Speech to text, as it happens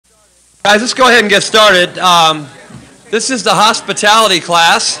Guys, let's go ahead and get started. This is the hospitality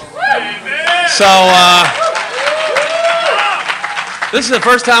class. So, this is the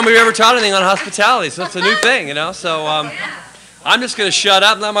first time we've ever taught anything on hospitality, so it's a new thing, you know. So, I'm just going to shut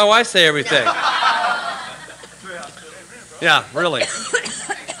up and let my wife say everything. Yeah, really.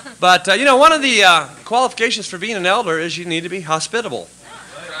 But, you know, one of the qualifications for being an elder is you need to be hospitable.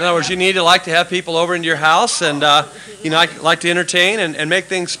 In other words, you need to like to have people over into your house and, you know, like to entertain and make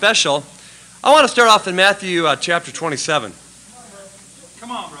things special. I want to start off in Matthew chapter 27. Come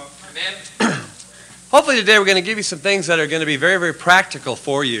on, bro. Hopefully today we're going to give you some things that are going to be very, very practical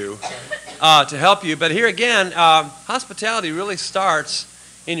for you to help you. But here again, hospitality really starts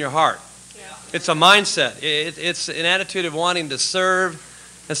in your heart. It's a mindset. It's an attitude of wanting to serve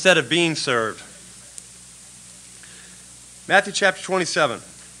instead of being served. Matthew chapter 27.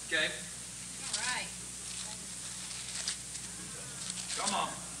 Okay. All right. Come on.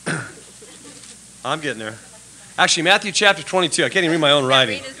 I'm getting there. Actually, Matthew chapter 22. I can't even read my own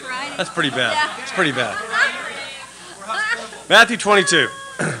writing. That's pretty bad. It's pretty bad. Matthew 22.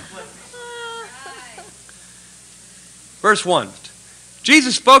 Verse 1.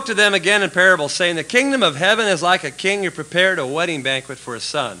 Jesus spoke to them again in parables, saying, "The kingdom of heaven is like a king who prepared a wedding banquet for his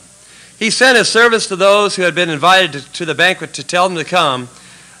son. He sent his servants to those who had been invited to the banquet to tell them to come,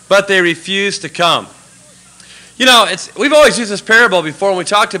 but they refused to come." You know, we've always used this parable before when we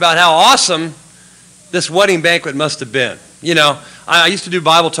talked about how awesome this wedding banquet must have been. You know, I used to do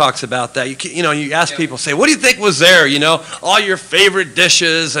Bible talks about that. You know, you ask people, say, what do you think was there? You know, all your favorite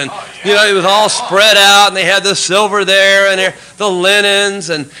dishes, and, you know, it was all spread out, and they had the silver there, and the linens,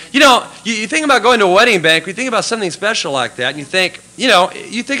 and, you know, you think about going to a wedding banquet, you think about something special like that, and you think, you know,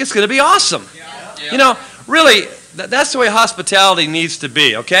 you think it's going to be awesome. You know, really, that's the way hospitality needs to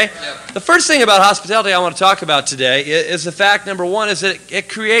be, okay? The first thing about hospitality I want to talk about today is the fact, number one, is that it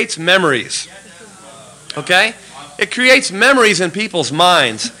creates memories. Okay? It creates memories in people's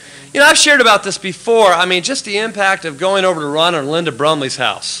minds. You know, I've shared about this before. I mean, just the impact of going over to Ron and Linda Brumley's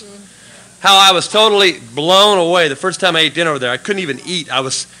house. How I was totally blown away the first time I ate dinner over there. I couldn't even eat.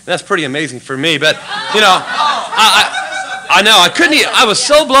 That's pretty amazing for me. But, you know, I know, I couldn't eat. I was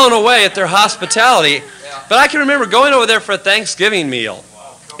so blown away at their hospitality. But I can remember going over there for a Thanksgiving meal.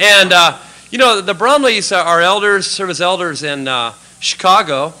 And, you know, the Brumleys are elders, service elders in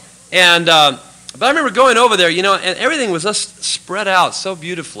Chicago. And, but I remember going over there, you know, and everything was just spread out so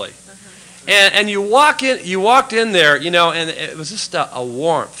beautifully. And you walked in there, you know, and it was just a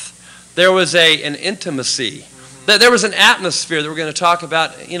warmth. There was an intimacy. There was an atmosphere that we're going to talk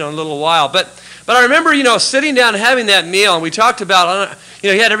about, you know, in a little while. But I remember, you know, sitting down and having that meal, and we talked about, you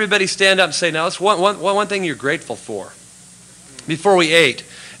know, he had everybody stand up and say, now, what's one thing you're grateful for before we ate.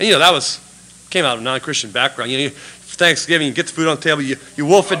 And, you know, came out of a non-Christian background. You know, Thanksgiving, you get the food on the table, you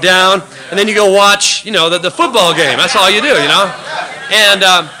wolf it down, and then you go watch, you know, the football game. That's all you do, you know. And,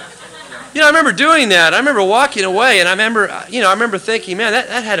 you know, I remember doing that. I remember walking away, and I remember thinking, man,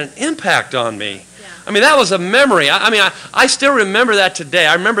 that had an impact on me. I mean, that was a memory. I still remember that today.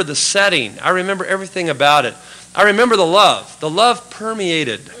 I remember the setting. I remember everything about it. I remember the love. The love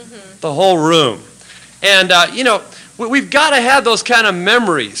permeated the whole room. And, you know, we've got to have those kind of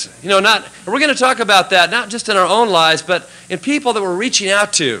memories. You know, we're going to talk about that, not just in our own lives, but in people that we're reaching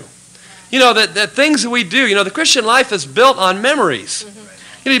out to. You know, that things that we do. You know, the Christian life is built on memories.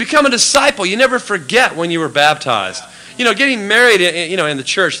 You know, you become a disciple. You never forget when you were baptized. You know, getting married, you know, in the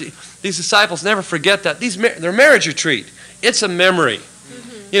church, these disciples never forget that. Their marriage retreat, it's a memory.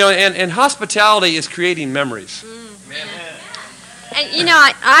 You know, and hospitality is creating memories. And, you know,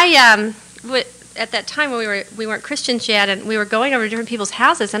 I at that time when we weren't Christians yet, and we were going over to different people's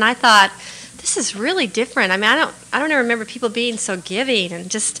houses, and I thought, this is really different. I mean, I don't ever remember people being so giving,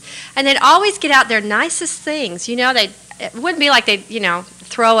 and they'd always get out their nicest things. You know, it wouldn't be like they'd, you know,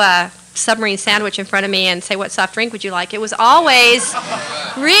 throw a submarine sandwich in front of me and say, what soft drink would you like? It was always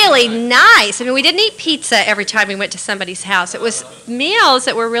really nice. I mean, we didn't eat pizza every time we went to somebody's house. It was meals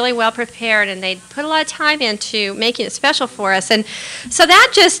that were really well prepared, and they'd put a lot of time into making it special for us. And so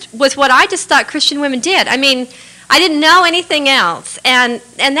that just was what I just thought Christian women did. I mean, I didn't know anything else, and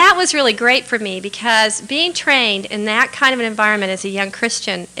that was really great for me, because being trained in that kind of an environment as a young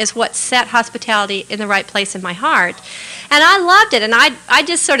Christian is what set hospitality in the right place in my heart. And I loved it, and I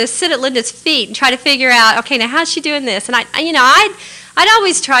just sort of sit at Linda's feet and try to figure out, okay, now how's she doing this? And I'd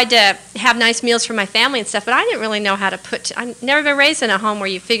always tried to have nice meals for my family and stuff, but I didn't really know how to I've never been raised in a home where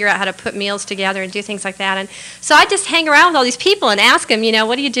you figure out how to put meals together and do things like that. And so I just hang around with all these people and ask them, you know,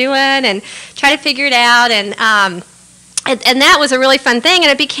 what are you doing? And try to figure it out. And And that was a really fun thing,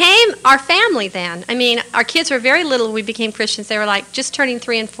 and it became our family then. I mean, our kids were very little when we became Christians. They were like just turning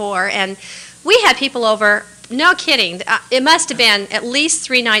 3 and 4, and we had people over, no kidding, it must have been at least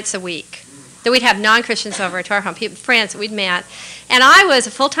 3 nights a week that we'd have non-Christians over to our home, friends that we'd met. And I was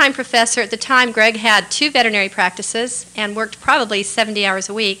a full-time professor at the time. Greg had 2 veterinary practices and worked probably 70 hours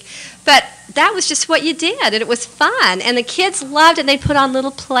a week. But that was just what you did, and it was fun. And the kids loved it. They'd put on little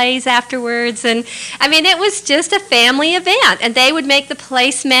plays afterwards. And, I mean, it was just a family event. And they would make the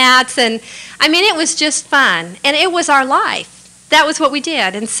placemats. And, I mean, it was just fun. And it was our life. That was what we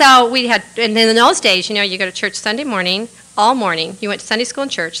did. And so we had, and then in those days, you know, you go to church Sunday morning, all morning. You went to Sunday school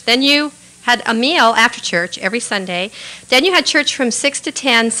and church. Then you had a meal after church every Sunday. Then you had church from 6 to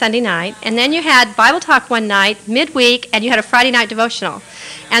 10 Sunday night. And then you had Bible talk one night, midweek, and you had a Friday night devotional.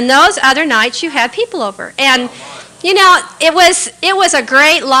 And those other nights you had people over. And, you know, it was a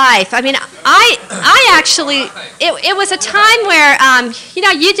great life. I mean, I actually, it was a time where, you know,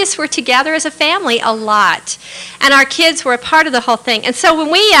 you just were together as a family a lot. And our kids were a part of the whole thing. And so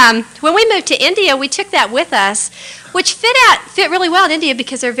when we moved to India, we took that with us, which fit really well in India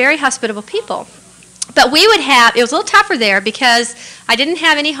because they're very hospitable people. But we would have, it was a little tougher there because I didn't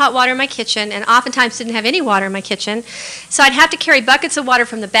have any hot water in my kitchen and oftentimes didn't have any water in my kitchen. So I'd have to carry buckets of water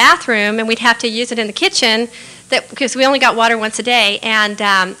from the bathroom and we'd have to use it in the kitchen because we only got water once a day.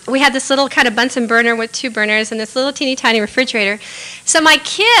 And we had this little kind of Bunsen burner with 2 burners and this little teeny tiny refrigerator. So my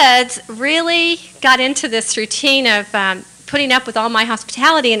kids really got into this routine of putting up with all my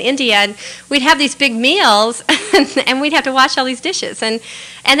hospitality in India, and we'd have these big meals, and we'd have to wash all these dishes, and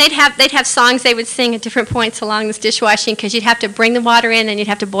they'd have songs they would sing at different points along this dishwashing because you'd have to bring the water in, and you'd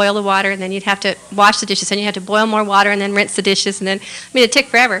have to boil the water, and then you'd have to wash the dishes, and you'd have to boil more water, and then rinse the dishes, and then I mean it took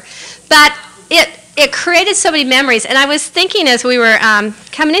forever, but it created so many memories. And I was thinking as we were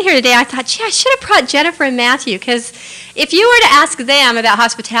coming in here today, I thought, gee, I should have brought Jennifer and Matthew, because if you were to ask them about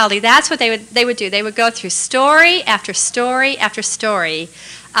hospitality, that's what they would do. They would go through story after story after story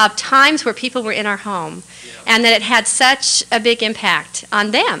of times where people were in our home, and that it had such a big impact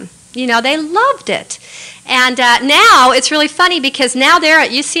on them. You know, they loved it. And now it's really funny because now they're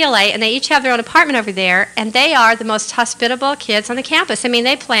at UCLA and they each have their own apartment over there, and they are the most hospitable kids on the campus. I mean,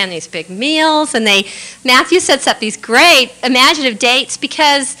 they plan these big meals, and Matthew sets up these great imaginative dates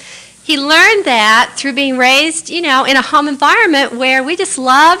because he learned that through being raised, you know, in a home environment where we just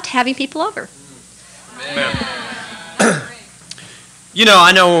loved having people over. Amen. You know,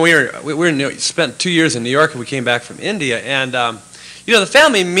 I know when we spent 2 years in New York and we came back from India, and you know, the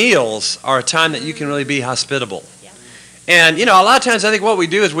family meals are a time that you can really be hospitable. Yeah. And, you know, a lot of times I think what we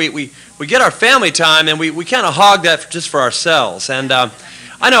do is we get our family time and we kind of hog that just for ourselves. And I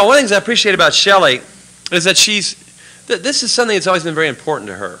know one of the things I appreciate about Shelley is that this is something that's always been very important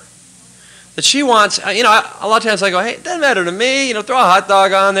to her. That she wants, you know, a lot of times I go, hey, it doesn't matter to me, you know, throw a hot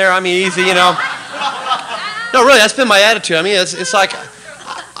dog on there, I'm easy, you know. No, really, that's been my attitude. I mean, it's like,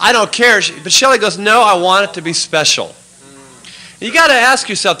 I don't care. But Shelley goes, no, I want it to be special. You got to ask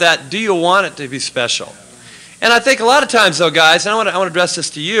yourself that, do you want it to be special? And I think a lot of times, though, guys, and I want to address this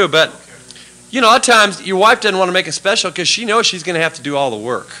to you, but, you know, a lot of times your wife doesn't want to make it special because she knows she's going to have to do all the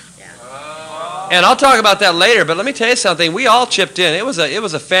work. Yeah. And I'll talk about that later, but let me tell you something. We all chipped in. It was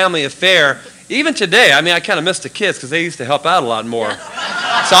a family affair. Even today, I mean, I kind of miss the kids because they used to help out a lot more. So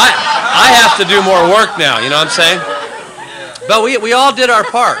I have to do more work now, you know what I'm saying? But we all did our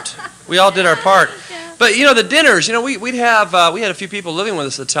part. We all did our part. But, you know, the dinners, you know, we had a few people living with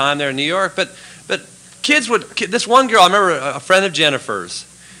us at the time there in New York, but kids this one girl, I remember a friend of Jennifer's,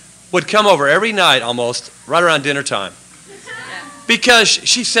 would come over every night almost right around dinner time. Because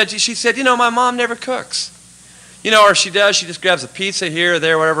she said, you know, my mom never cooks. You know, or she does, she just grabs a pizza here or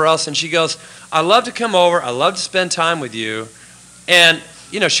there, whatever else, and she goes, I love to come over, I love to spend time with you. And,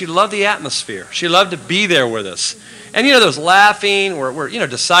 you know, she loved the atmosphere. She loved to be there with us. And, you know, there was laughing, we're you know,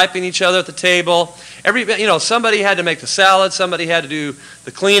 discipling each other at the table. You know, somebody had to make the salad, somebody had to do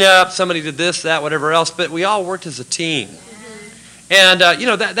the cleanup, somebody did this, that, whatever else, but we all worked as a team. And, you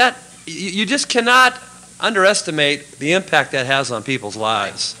know, that you just cannot underestimate the impact that has on people's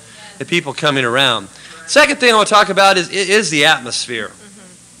lives, the people coming around. Second thing I want to talk about is the atmosphere.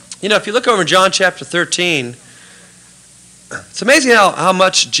 You know, if you look over in John chapter 13, it's amazing how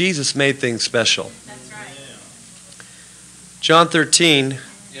much Jesus made things special. That's right. John 13.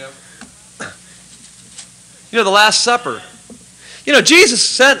 You know, the Last Supper. You know, Jesus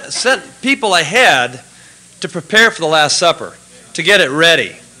sent people ahead to prepare for the Last Supper, to get it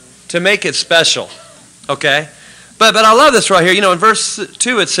ready, to make it special. Okay? But I love this right here. You know, in verse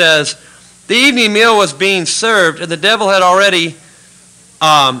 2 it says, the evening meal was being served, and the devil had already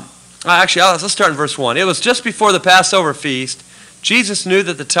Let's start in verse 1. It was just before the Passover feast. Jesus knew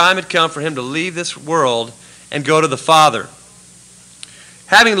that the time had come for him to leave this world and go to the Father.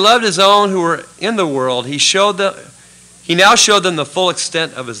 Having loved his own who were in the world, he now showed them the full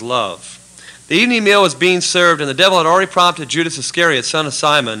extent of his love. The evening meal was being served, and the devil had already prompted Judas Iscariot, son of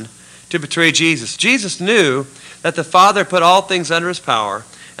Simon, to betray Jesus. Jesus knew that the Father put all things under his power,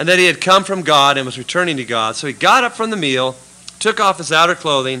 and that he had come from God and was returning to God. So he got up from the meal, took off his outer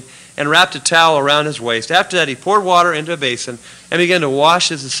clothing, and wrapped a towel around his waist. After that, he poured water into a basin and began to wash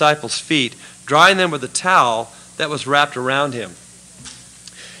his disciples' feet, drying them with the towel that was wrapped around him.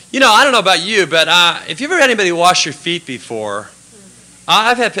 You know, I don't know about you, but if you've ever had anybody wash your feet before,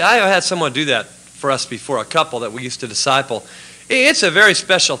 I've had someone do that for us before, a couple that we used to disciple. It's a very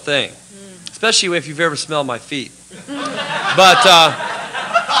special thing, especially if you've ever smelled my feet. But,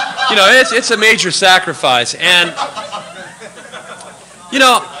 you know, it's a major sacrifice. And, you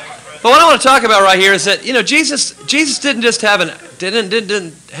know, but what I want to talk about right here is that, you know, Jesus didn't just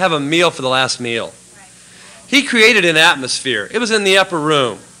didn't have a meal for the last meal. He created an atmosphere. It was in the upper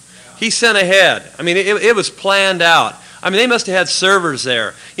room. He sent ahead. I mean, it was planned out. I mean, they must have had servers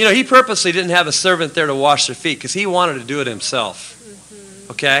there. You know, he purposely didn't have a servant there to wash their feet because he wanted to do it himself.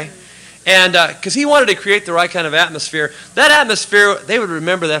 Okay? And because he wanted to create the right kind of atmosphere. That atmosphere, they would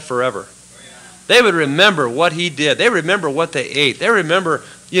remember that forever. They would remember what he did. They remember what they ate. They remember,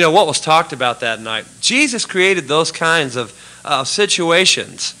 you know, what was talked about that night. Jesus created those kinds of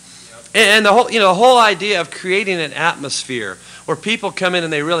situations. And the whole idea of creating an atmosphere where people come in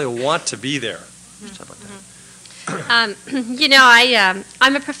and they really want to be there. You know,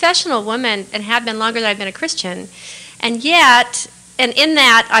 I'm a professional woman and have been longer than I've been a Christian. And yet, and in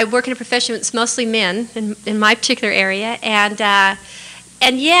that, I work in a profession that's mostly men in my particular area.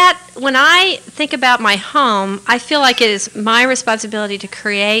 And yet, when I think about my home, I feel like it is my responsibility to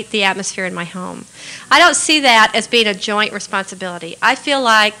create the atmosphere in my home. I don't see that as being a joint responsibility. I feel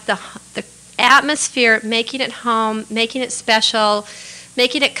like the atmosphere, making it home, making it special,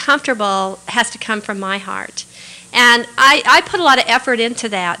 making it comfortable, has to come from my heart. And I put a lot of effort into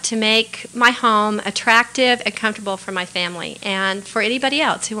that to make my home attractive and comfortable for my family and for anybody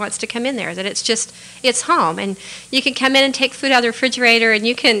else who wants to come in there, that it's home. And you can come in and take food out of the refrigerator, and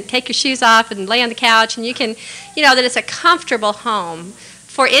you can take your shoes off and lay on the couch, and you can, you know, that it's a comfortable home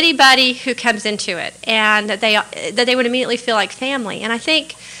for anybody who comes into it, and that they would immediately feel like family. And I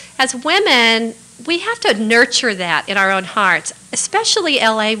think as women, we have to nurture that in our own hearts, especially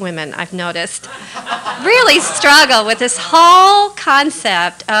LA women, I've noticed, really struggle with this whole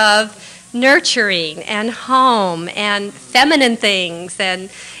concept of nurturing and home and feminine things. And,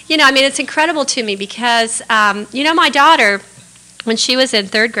 you know, I mean, it's incredible to me because, you know, my daughter, when she was in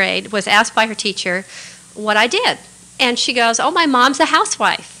 3rd grade, was asked by her teacher what I did. And she goes, "Oh, my mom's a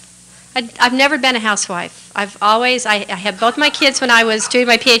housewife." I've never been a housewife. I had both my kids when I was doing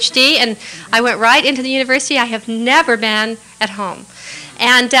my PhD, and I went right into the university. I have never been at home.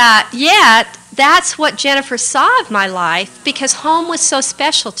 And yet, that's what Jennifer saw of my life, because home was so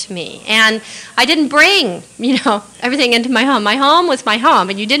special to me. And I didn't bring, you know, everything into my home. My home was my home,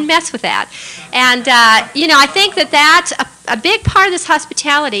 and you didn't mess with that. And, you know, I think that that's a big part of this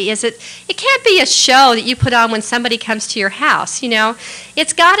hospitality is that it can't be a show that you put on when somebody comes to your house, you know.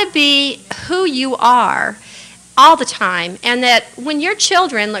 It's got to be who you are all the time, and that when your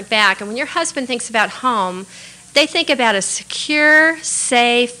children look back and when your husband thinks about home, they think about a secure,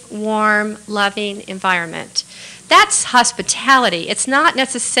 safe, warm, loving environment. That's hospitality. It's not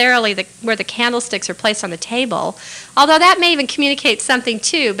necessarily where the candlesticks are placed on the table, although that may even communicate something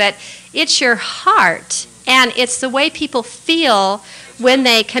too, but it's your heart, and it's the way people feel when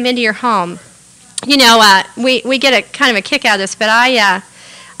they come into your home. You know, we get a kind of a kick out of this, but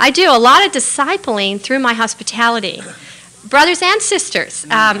I do a lot of discipling through my hospitality. Brothers and sisters.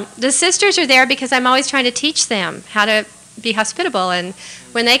 The sisters are there because I'm always trying to teach them how to be hospitable. And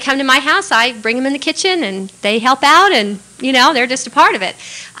when they come to my house, I bring them in the kitchen, and they help out, and, you know, they're just a part of it.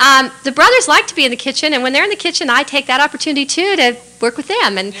 The brothers like to be in the kitchen, and when they're in the kitchen, I take that opportunity, too, to work with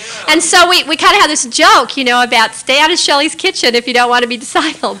them. And so we kind of have this joke, you know, about stay out of Shelley's kitchen if you don't want to be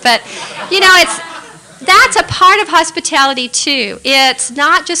discipled. But, you know, that's a part of hospitality, too. It's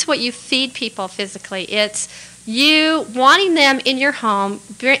not just what you feed people physically. It's you wanting them in your home,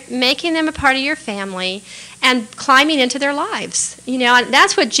 making them a part of your family, and climbing into their lives. You know, and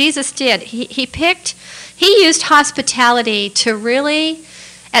that's what Jesus did. He used hospitality to really,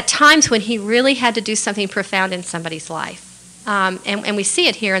 at times when he really had to do something profound in somebody's life. And we see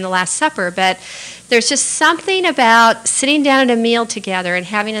it here in the Last Supper, but there's just something about sitting down at a meal together and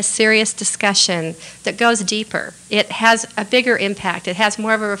having a serious discussion that goes deeper. It has a bigger impact. It has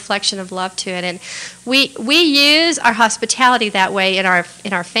more of a reflection of love to it. And we use our hospitality that way in our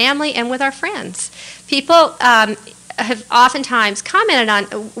family and with our friends. People have oftentimes commented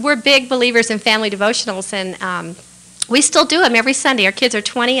on, we're big believers in family devotionals, and we still do them every Sunday. Our kids are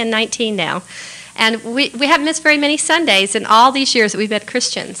 20 and 19 now. And we haven't missed very many Sundays in all these years that we've been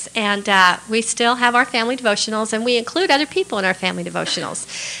Christians. And we still have our family devotionals, and we include other people in our family devotionals.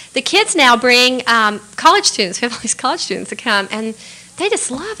 The kids now bring college students. We have all these college students that come, and they just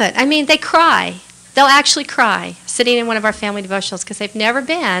love it. I mean, they cry. They'll actually cry sitting in one of our family devotionals because they've never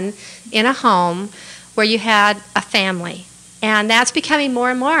been in a home where you had a family. And that's becoming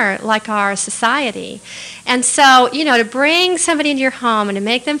more and more like our society. And so, to bring somebody into your home and to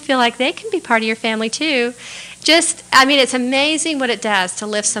make them feel like they can be part of your family too, it's amazing what it does to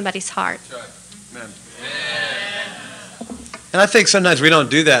lift somebody's heart. Amen. And I think sometimes we don't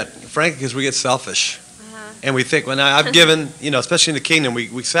do that, frankly, because we get selfish. And we think, I've given, especially in the kingdom,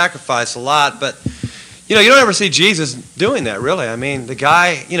 we sacrifice a lot, but, you don't ever see Jesus doing that, really. I mean, the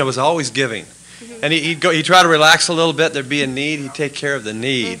guy, was always giving. And he'd try to relax a little bit. There'd be a need. He'd take care of the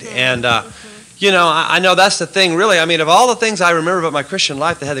need. And, I know that's the thing, really. I mean, of all the things I remember about my Christian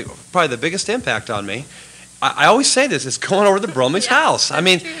life that had probably the biggest impact on me, I always say this, it's going over to Bromley's house. I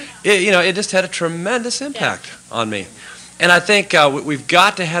mean, it just had a tremendous impact on me. And I think we've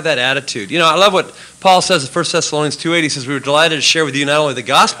got to have that attitude. I love what Paul says in 1 Thessalonians 2:8. He says, we were delighted to share with you not only the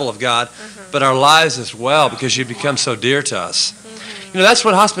gospel of God, but our lives as well, because you've become so dear to us. That's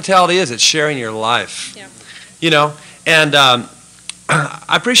what hospitality is. It's sharing your life. Yeah. And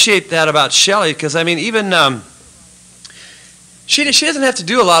I appreciate that about Shelley, because, even she doesn't have to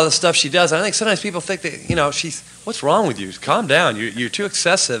do a lot of the stuff she does. I think sometimes people think that, she's, what's wrong with you? Calm down. You're too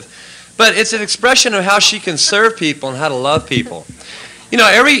excessive. But it's an expression of how she can serve people and how to love people.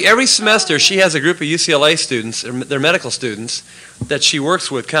 Every semester she has a group of UCLA students, they're medical students, that she works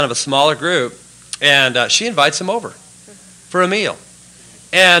with, kind of a smaller group, and she invites them over for a meal.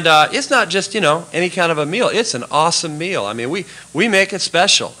 And it's not just, any kind of a meal. It's an awesome meal. I mean, we make it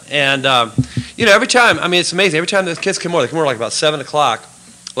special. And, every time, it's amazing. Every time the kids come over, they come over like about 7 o'clock.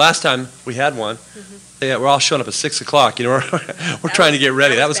 Last time we had one, we're all showing up at 6 o'clock. We're trying to get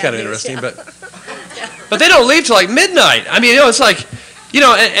ready. That was kind of interesting. Yeah. But they don't leave till like midnight. It's like,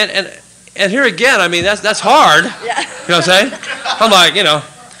 and here again, that's hard. Yeah. You know what I'm saying? I'm like,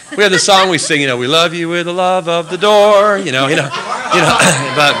 we have the song we sing, we love you with the love of the door,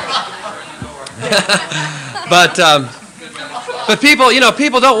 but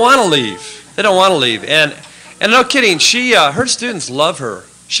people don't want to leave. They don't want to leave. And no kidding, her students love her.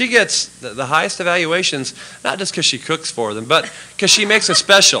 She gets the highest evaluations, not just because she cooks for them, but because she makes it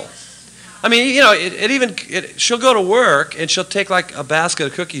special. She'll go to work and she'll take like a basket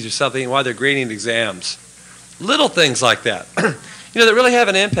of cookies or something while they're grading exams. Little things like that. That really have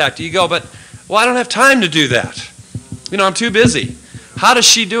an impact. You go, but, I don't have time to do that. I'm too busy. How does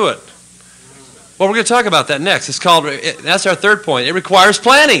she do it? Well, we're going to talk about that next. That's our third point. It requires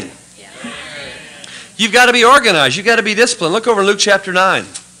planning. Yeah. You've got to be organized. You've got to be disciplined. Look over in Luke chapter 9.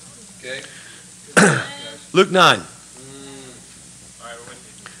 Okay. Luke 9.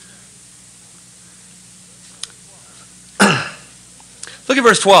 Look at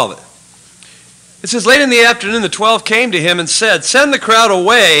verse 12. It says, late in the afternoon, the 12 came to him and said, send the crowd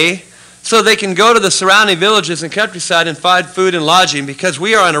away so they can go to the surrounding villages and countryside and find food and lodging, because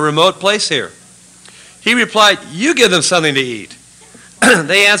we are in a remote place here. He replied, you give them something to eat.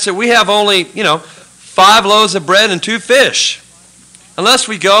 They answered, we have only, 5 loaves of bread and 2 fish. Unless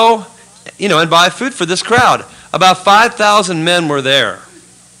we go, and buy food for this crowd. About 5,000 men were there.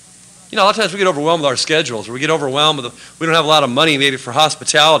 A lot of times we get overwhelmed with our schedules, or we get overwhelmed with we don't have a lot of money maybe for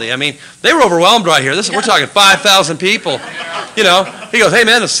hospitality. They were overwhelmed right here. We're talking 5,000 people. He goes, hey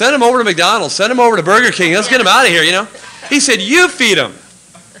man, send them over to McDonald's, send them over to Burger King, let's get them out of here, He said, you feed them.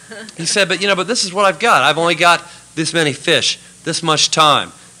 He said, but this is what I've got. I've only got this many fish, this much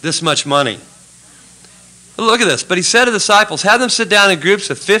time, this much money. Look at this. But he said to the disciples, have them sit down in groups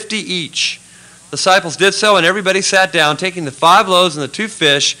of 50 each. The disciples did so, and everybody sat down, taking the 5 loaves and the 2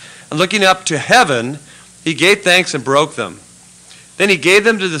 fish, and looking up to heaven, he gave thanks and broke them. Then he gave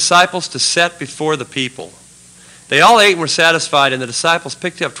them to the disciples to set before the people. They all ate and were satisfied, and the disciples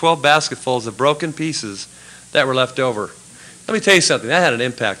picked up 12 basketfuls of broken pieces that were left over. Let me tell you something. That had an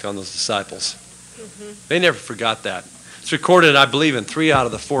impact on those disciples. They never forgot that. It's recorded, I believe, in 3 out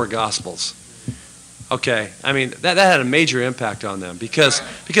of the 4 Gospels. Okay, that had a major impact on them because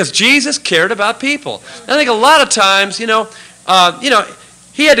Jesus cared about people. And I think a lot of times, you know,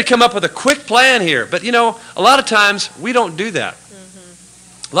 he had to come up with a quick plan here. But, you know, a lot of times we don't do that.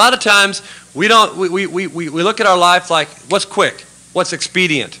 A lot of times we don't. We look at our life like, what's quick? What's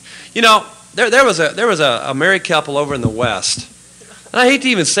expedient? You know, there was a married couple over in the West. And I hate to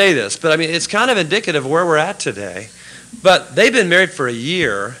even say this, but I mean, it's kind of indicative of where we're at today. But they've been married for a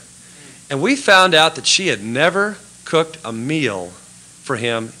year, and we found out that she had never cooked a meal for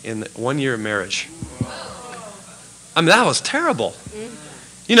him in 1 year of marriage. I mean, that was terrible.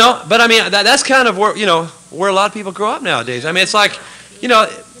 You know, but I mean, that's kind of where, you know, where a lot of people grow up nowadays. I mean, it's like, you know,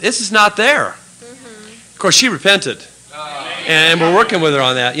 this is not there. Of course, she repented, and we're working with her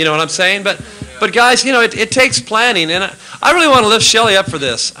on that. You know what I'm saying? But guys, you know, it takes planning, and I really want to lift Shelley up for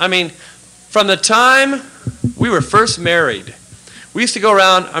this. I mean, from the time we were first married, we used to go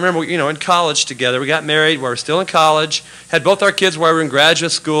around. I remember, you know, in college together. We got married while we were still in college. Had both our kids while we were in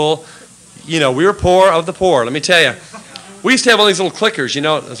graduate school. You know, we were poor of the poor. Let me tell you, we used to have all these little clickers. You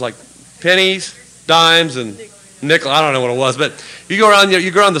know, it was like pennies, dimes, and nickel. I don't know what it was, but you go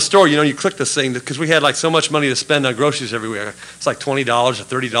around the store. You know, you click this thing because we had like so much money to spend on groceries everywhere. It's like $20 or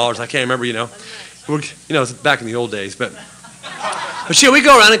 $30. I can't remember. You know, it was back in the old days, but we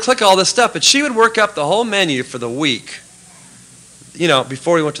go around and click all this stuff. But she would work up the whole menu for the week. You know,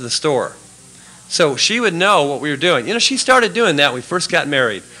 before we went to the store, so she would know what we were doing. You know, she started doing that when we first got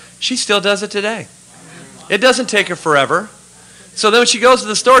married. She still does it today. It doesn't take her forever. So then when she goes to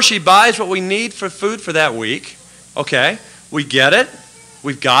the store, she buys what we need for food for that week. Okay, we get it.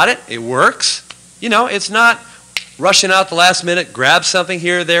 We've got it. It works. You know, it's not rushing out the last minute, grab something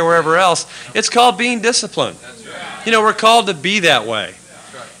here, there, wherever else. It's called being disciplined. You know, we're called to be that way.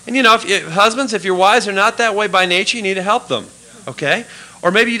 And you know, if husbands, if your wives are not that way by nature, you need to help them. Okay? Or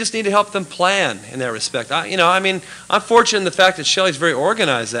maybe you just need to help them plan in that respect. You know, I mean, I'm fortunate in the fact that Shelley's very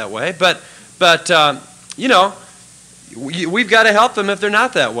organized that way, but you know, we've got to help them if they're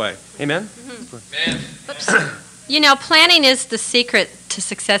not that way. Amen? Mm-hmm. You know, planning is the secret to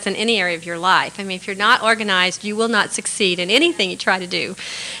success in any area of your life. I mean, if you're not organized, you will not succeed in anything you try to do.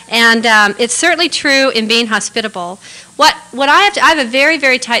 And it's certainly true in being hospitable. What I have a very,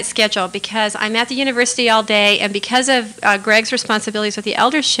 very tight schedule because I'm at the university all day, and because of Greg's responsibilities with the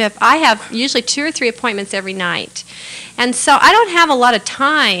eldership, I have usually 2 or 3 appointments every night. And so I don't have a lot of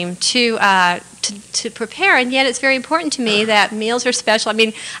time to prepare, and yet it's very important to me that meals are special. I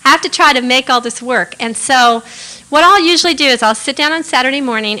mean, I have to try to make all this work. And so what I'll usually do is I'll sit down on Saturday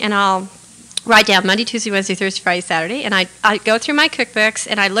morning and I'll write down Monday, Tuesday, Wednesday, Thursday, Friday, Saturday, and I go through my cookbooks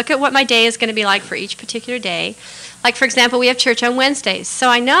and I look at what my day is going to be like for each particular day. Like, for example, we have church on Wednesdays, so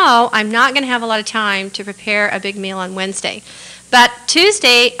I know I'm not going to have a lot of time to prepare a big meal on Wednesday. But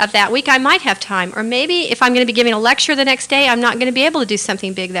Tuesday of that week, I might have time. Or maybe if I'm going to be giving a lecture the next day, I'm not going to be able to do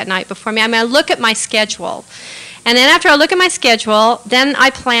something big that night before me. I'm going to look at my schedule. And then after I look at my schedule, then I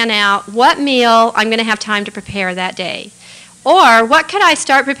plan out what meal I'm going to have time to prepare that day. Or what could I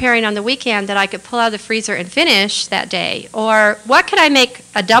start preparing on the weekend that I could pull out of the freezer and finish that day? Or what could I make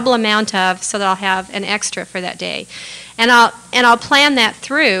a double amount of so that I'll have an extra for that day? And I'll plan that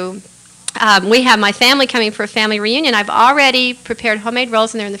through. We have my family coming for a family reunion. I've already prepared homemade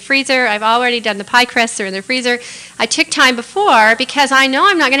rolls, and they're in the freezer. I've already done the pie crusts, they're in the freezer. I took time before because I know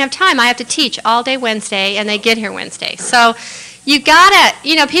I'm not going to have time. I have to teach all day Wednesday, and they get here Wednesday. So you got to,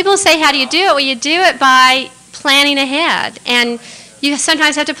 you know, people say, how do you do it? Well, you do it by planning ahead. And you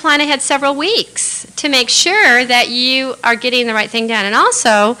sometimes have to plan ahead several weeks to make sure that you are getting the right thing done. And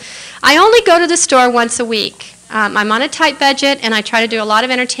also, I only go to the store once a week. I'm on a tight budget, and I try to do a lot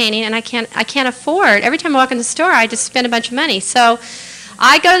of entertaining, and I can't afford. Every time I walk in the store, I just spend a bunch of money. So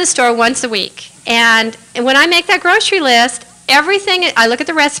I go to the store once a week, and when I make that grocery list, everything, I look at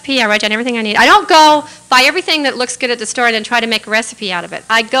the recipe, I write down everything I need. I don't go buy everything that looks good at the store and then try to make a recipe out of it.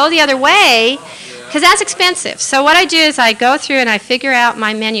 I go the other way because that's expensive. So what I do is I go through and I figure out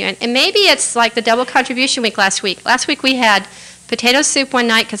my menu. And maybe it's like the double contribution week last week. Last week we had potato soup one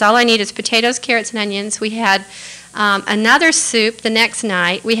night because all I need is potatoes, carrots, and onions. We had another soup the next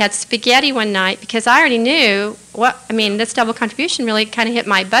night. We had spaghetti one night because I already knew this double contribution really kind of hit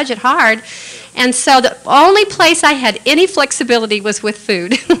my budget hard. And so the only place I had any flexibility was with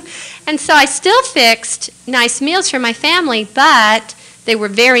food. And so I still fixed nice meals for my family, but they were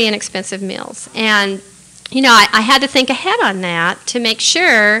very inexpensive meals. And, you know, I had to think ahead on that to make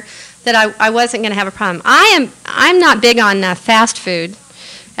sure that I wasn't going to have a problem. I'm not big on fast food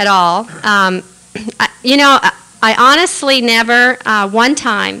at all. I honestly never one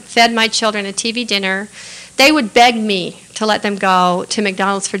time fed my children a TV dinner. They would beg me to let them go to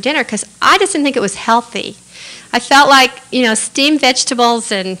McDonald's for dinner because I just didn't think it was healthy. I felt like, steamed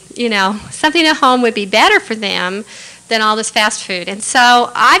vegetables and, something at home would be better for them than all this fast food. And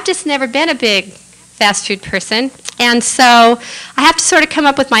so I've just never been a big fast food person. And so I have to sort of come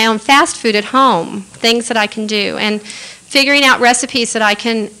up with my own fast food at home, things that I can do, and figuring out recipes that I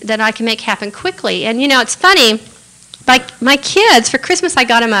can make happen quickly. And, you know, it's funny, my kids, for Christmas I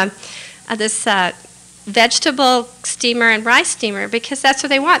got them this vegetable steamer and rice steamer because that's what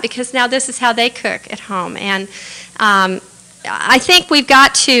they want, because now this is how they cook at home. And I think we've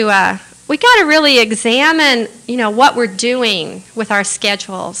got to really examine, you know, what we're doing with our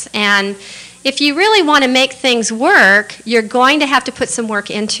schedules. And if you really want to make things work, you're going to have to put some work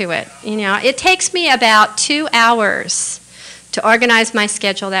into it. You know, it takes me about 2 hours to organize my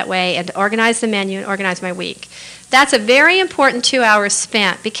schedule that way and to organize the menu and organize my week. That's a very important 2 hours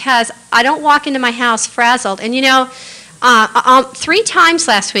spent because I don't walk into my house frazzled. And you know, 3 times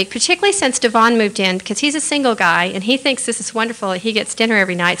last week, particularly since Devon moved in, because he's a single guy and he thinks this is wonderful, he gets dinner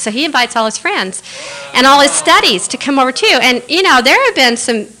every night, so he invites all his friends and all his studies to come over too. And you know, there have been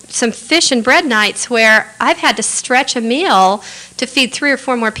some fish and bread nights where I've had to stretch a meal to feed 3 or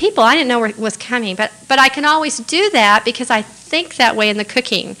 4 more people. I didn't know where it was coming, but I can always do that because I think that way in the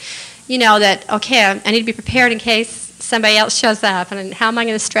cooking. You know, that, okay, I need to be prepared in case somebody else shows up, and how am I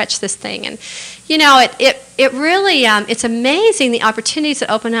going to stretch this thing? And, you know, it really, it's amazing the opportunities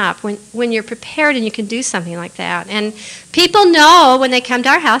that open up when you're prepared and you can do something like that. And people know when they come to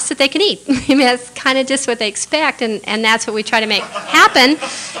our house that they can eat. I mean, that's kind of just what they expect, and that's what we try to make happen.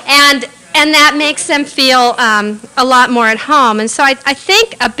 And that makes them feel a lot more at home. And so I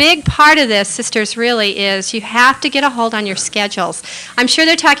think a big part of this, sisters, really is you have to get a hold on your schedules. I'm sure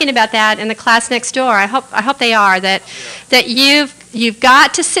they're talking about that in the class next door. I hope they are, that you've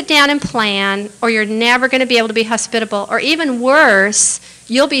got to sit down and plan, or you're never going to be able to be hospitable. Or even worse,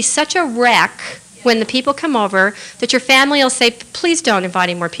 you'll be such a wreck when the people come over that your family will say, please don't invite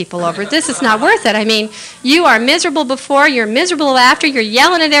any more people over. This is not worth it. I mean, you are miserable before, you're miserable after, you're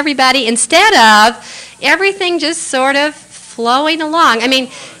yelling at everybody, instead of everything just sort of flowing along. I mean,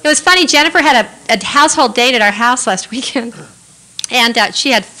 it was funny, Jennifer had a household date at our house last weekend, and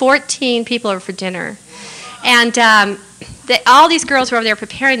she had 14 people over for dinner. And all these girls were over there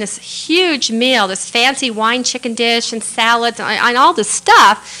preparing this huge meal, this fancy wine chicken dish and salads and all this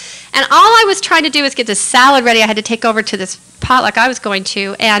stuff. And all I was trying to do was get this salad ready. I had to take over to this potluck I was going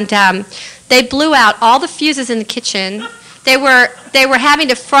to, and they blew out all the fuses in the kitchen. They were having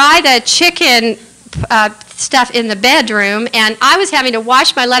to fry the chicken stuff in the bedroom, and I was having to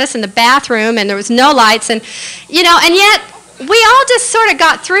wash my lettuce in the bathroom, and there was no lights, and you know, and yet we all just sort of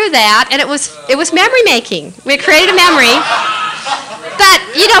got through that, and it was memory making. We created a memory. But,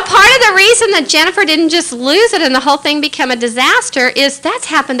 you know, part of the reason that Jennifer didn't just lose it and the whole thing become a disaster is that's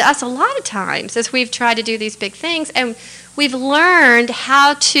happened to us a lot of times as we've tried to do these big things. And we've learned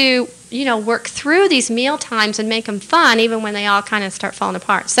how to, you know, work through these meal times and make them fun even when they all kind of start falling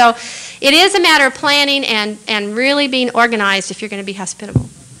apart. So it is a matter of planning and really being organized if you're going to be hospitable.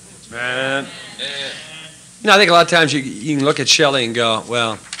 Man. You know, I think a lot of times you can look at Shelley and go,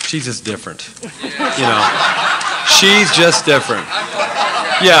 well, she's just different. You know, she's just different.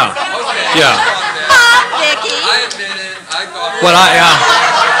 Yeah, yeah. Vicki. I admit it. I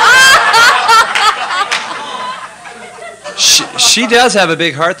got She does have a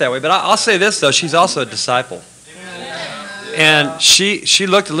big heart that way, but I'll say this, though. She's also a disciple. And she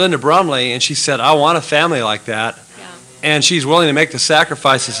looked at Linda Brumley and she said, I want a family like that. And she's willing to make the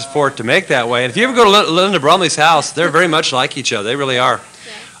sacrifices for it to make that way. And if you ever go to Linda Brumley's house, they're very much like each other. They really are.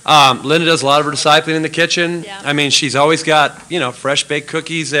 Linda does a lot of her discipling in the kitchen. Yeah. I mean, she's always got, you know, fresh baked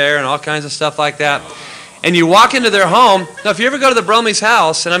cookies there and all kinds of stuff like that. And you walk into their home. Now, if you ever go to the Brumley's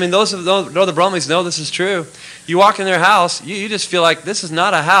house, and I mean, those who know the Brumleys know this is true, you walk in their house, you just feel like this is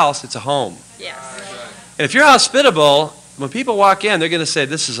not a house, it's a home. Yes. And if you're hospitable, when people walk in, they're going to say,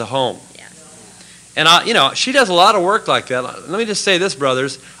 this is a home. And, you know, she does a lot of work like that. Let me just say this,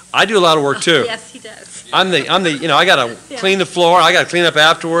 brothers. I do a lot of work, too. Yes, he does. I'm the you know, I got to clean the floor. I got to clean up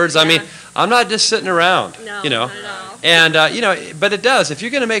afterwards. Yeah. I mean, I'm not just sitting around, no, you know. Not at all. And, you know, but it does. If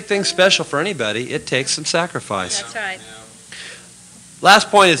you're going to make things special for anybody, it takes some sacrifice. That's right. Last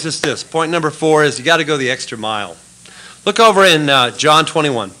point is just this. Point number 4 is you got to go the extra mile. Look over in John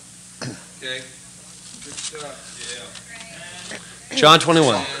 21. Okay. Good stuff. Yeah. John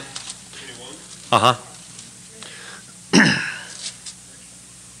 21. Uh-huh.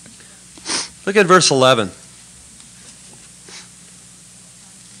 Look at verse 11.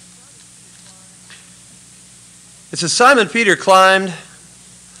 It says, Simon Peter climbed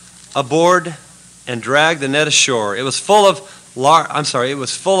aboard and dragged the net ashore. It was full of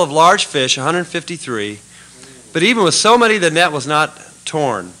large fish, 153. But even with so many, the net was not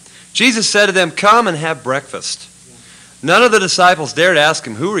torn. Jesus said to them, come and have breakfast. None of the disciples dared ask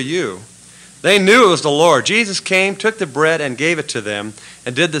him, "Who are you?" They knew it was the Lord. Jesus came, took the bread, and gave it to them,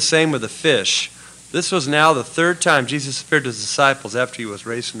 and did the same with the fish. This was now the third time Jesus appeared to his disciples after he was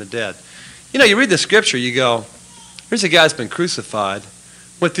raised from the dead. You know, you read the scripture, you go, here's a guy who's been crucified,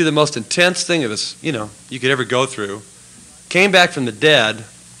 went through the most intense thing of his, you could ever go through, came back from the dead.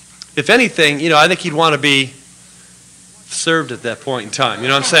 If anything, I think he'd want to be served at that point in time. You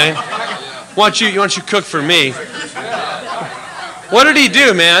know what I'm saying? Why don't you cook for me? What did he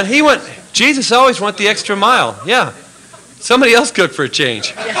do, man? Jesus always went the extra mile. Yeah. Somebody else cooked for a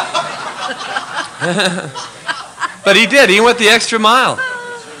change. But he did. He went the extra mile.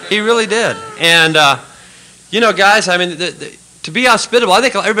 He really did. And, guys, I mean, to be hospitable, I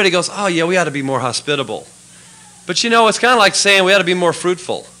think everybody goes, oh, yeah, we ought to be more hospitable. But, it's kind of like saying we ought to be more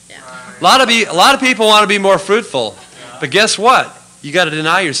fruitful. Yeah. A lot of people want to be more fruitful. But guess what? You got to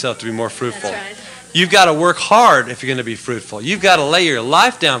deny yourself to be more fruitful. That's right. You've got to work hard if you're going to be fruitful. You've got to lay your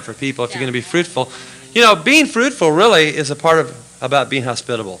life down for people if you're going to be fruitful. Being fruitful really is a part about being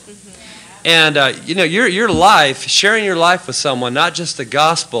hospitable. Mm-hmm. And, your life, sharing your life with someone, not just the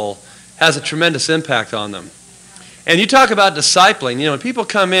gospel, has a tremendous impact on them. And you talk about discipling. When people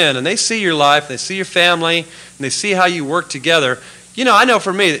come in and they see your life, they see your family, and they see how you work together. I know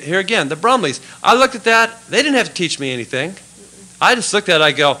for me, here again, the Brumleys, I looked at that. They didn't have to teach me anything. I just looked at it,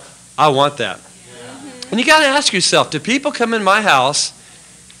 I go, I want that. And you got to ask yourself, do people come in my house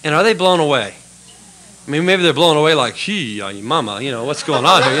and are they blown away? I mean, maybe they're blown away like, mama, what's going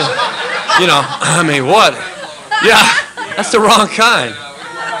on here? I mean, what? Yeah, that's the wrong kind.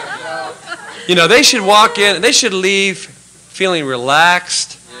 They should walk in, they should leave feeling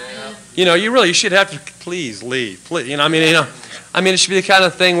relaxed. You should have to please leave. Please, it should be the kind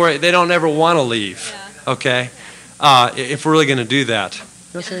of thing where they don't ever want to leave, okay? If we're really going to do that. You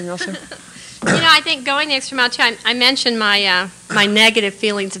want to say anything else, sir? I think going the extra mile too, I mentioned my negative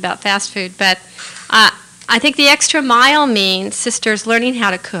feelings about fast food, but I think the extra mile means, sisters, learning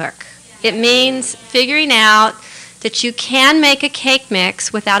how to cook. It means figuring out that you can make a cake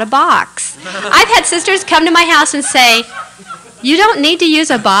mix without a box. I've had sisters come to my house and say, you don't need to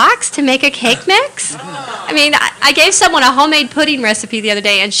use a box to make a cake mix? I mean, I gave someone a homemade pudding recipe the other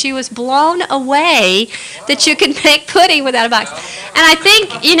day, and she was blown away that you could make pudding without a box. And I think,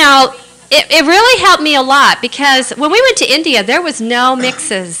 it really helped me a lot, because when we went to India, there was no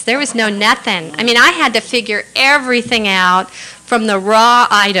mixes. There was no nothing. I mean, I had to figure everything out from the raw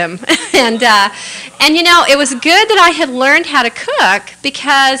item. and it was good that I had learned how to cook,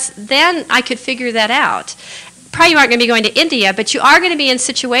 because then I could figure that out. Probably you aren't going to be going to India, but you are going to be in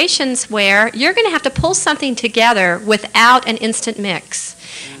situations where you're going to have to pull something together without an instant mix.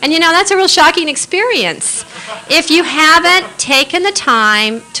 And that's a real shocking experience if you haven't taken the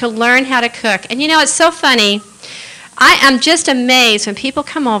time to learn how to cook. And it's so funny. I am just amazed when people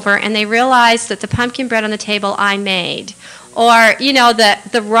come over and they realize that the pumpkin bread on the table I made, or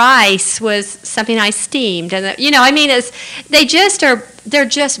the rice was something I steamed, and they're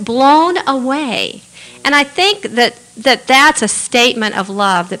just blown away. And I think that's a statement of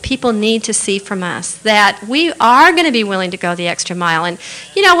love that people need to see from us, that we are going to be willing to go the extra mile. And,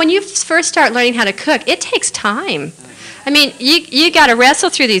 when you first start learning how to cook, it takes time. I mean, you got to wrestle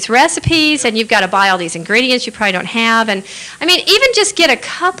through these recipes, and you've got to buy all these ingredients you probably don't have. And, I mean, even just get a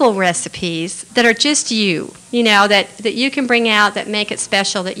couple recipes that are just you, that you can bring out that make it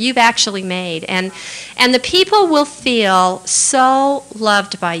special, that you've actually made. And the people will feel so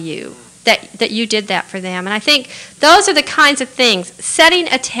loved by you. That you did that for them. And I think those are the kinds of things. Setting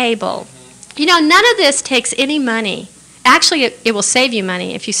a table. None of this takes any money. Actually, it will save you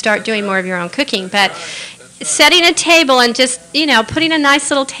money if you start doing more of your own cooking. But setting a table and just, putting a nice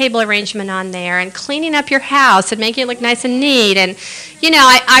little table arrangement on there, and cleaning up your house and making it look nice and neat. And,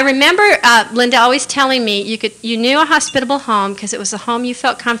 I remember Linda always telling me you knew a hospitable home because it was a home you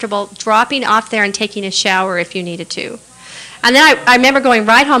felt comfortable dropping off there and taking a shower if you needed to. And then I remember going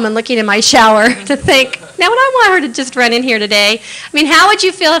right home and looking in my shower to think, now would I want her to just run in here today? I mean, how would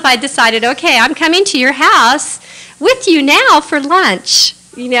you feel if I decided, okay, I'm coming to your house with you now for lunch?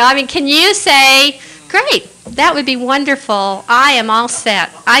 Can you say, great, that would be wonderful. I am all set.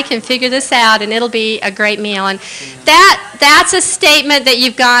 I can figure this out, and it'll be a great meal. And that's a statement that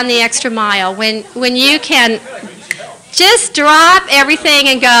you've gone the extra mile, when you can just drop everything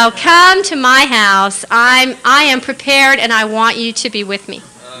and go, come to my house. I am prepared, and I want you to be with me.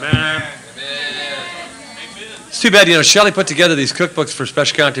 Amen. It's too bad, Shelley put together these cookbooks for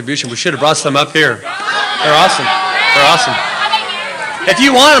special contribution. We should have brought some up here. They're awesome. They're awesome. If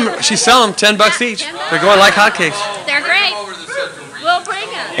you want them, she's selling them $10 each. They're going like hotcakes. They're great. We'll bring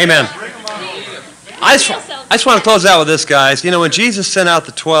them. Amen. I just want to close out with this, guys. You know, when Jesus sent out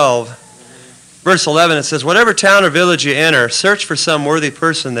the 12, verse 11, it says, whatever town or village you enter, search for some worthy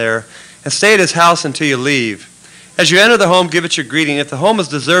person there, and stay at his house until you leave. As you enter the home, give it your greeting. If the home is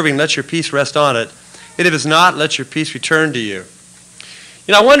deserving, let your peace rest on it. And if it's not, let your peace return to you.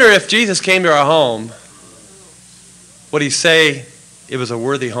 You know, I wonder if Jesus came to our home, would he say it was a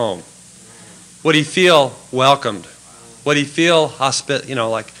worthy home? Would he feel welcomed? Would he feel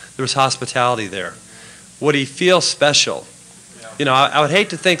like there was hospitality there? Would he feel special? You know, I would hate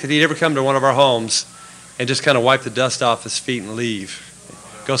to think that he'd ever come to one of our homes and just kind of wipe the dust off his feet and leave,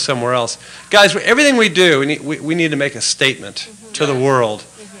 go somewhere else. Guys, everything we do, we need to make a statement to the world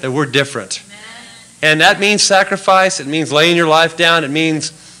that we're different. And that means sacrifice. It means laying your life down. It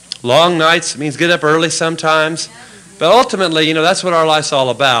means long nights. It means get up early sometimes. But ultimately, you know, that's what our life's all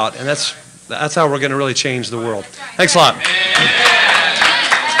about, and that's how we're going to really change the world. Thanks a lot.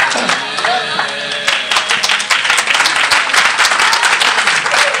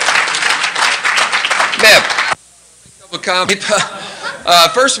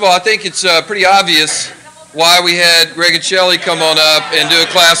 First of all, I think it's pretty obvious why we had Greg and Shelley come on up and do a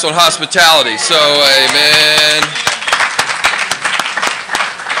class on hospitality. So, amen.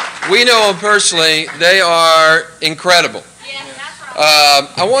 We know them personally. They are incredible.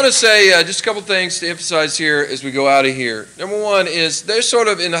 I want to say just a couple things to emphasize here as we go out of here. Number one is they're sort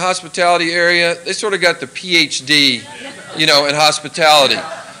of in the hospitality area. They sort of got the PhD, you know, in hospitality.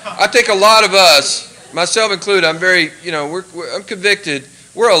 I think a lot of us, myself included, I'm very, you know, I'm convicted.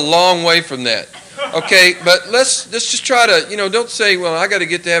 We're a long way from that. Okay, but let's just try to, you know, don't say, well, I got to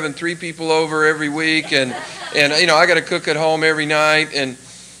get to having 3 people over every week, and you know, I got to cook at home every night, and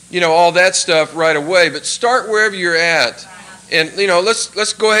you know, all that stuff right away. But start wherever you're at, and you know,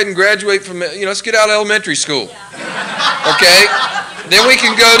 let's go ahead and graduate from, you know, let's get out of elementary school. Okay, then we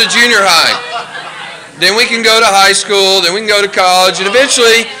can go to junior high. Then we can go to high school, then we can go to college, and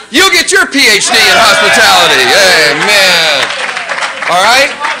eventually you'll get your PhD in hospitality. Amen. All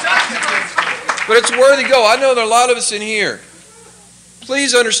right? But it's a worthy goal. I know there are a lot of us in here.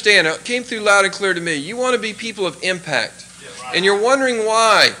 Please understand, it came through loud and clear to me. You want to be people of impact. And you're wondering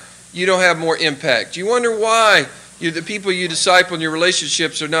why you don't have more impact. You wonder why the people you disciple in your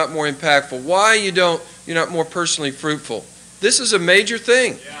relationships are not more impactful. Why you're not more personally fruitful. This is a major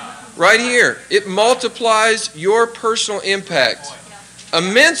thing. Right here. It multiplies your personal impact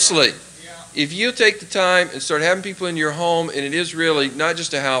immensely if you take the time and start having people in your home, and it is really not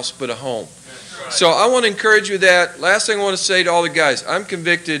just a house but a home. So I want to encourage you with that. Last thing I want to say to all the guys, I'm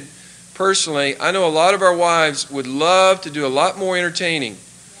convicted personally. I know a lot of our wives would love to do a lot more entertaining,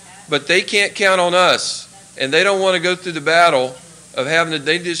 but they can't count on us, and they don't want to go through the battle of having to,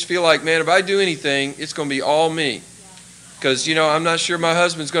 they just feel like, man, if I do anything, it's going to be all me. Because, you know, I'm not sure my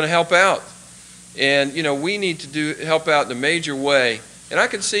husband's going to help out. And, you know, we need to help out in a major way. And I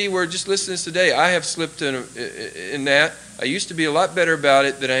can see where, just listening to this today, I have slipped in that. I used to be a lot better about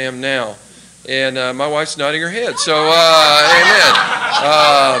it than I am now. And my wife's nodding her head. So, amen.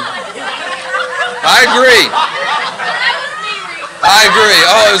 I agree. I agree.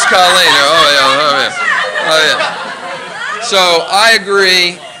 Oh, it was Colleen. Oh, yeah. So, I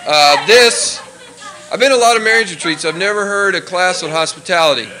agree. I've been to a lot of marriage retreats. I've never heard a class on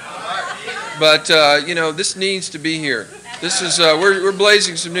hospitality. But, you know, this needs to be here. This is, we're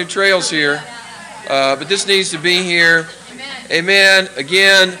blazing some new trails here. But this needs to be here. Amen.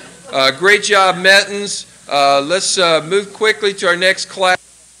 Again, great job, Mettens. Let's move quickly to our next class.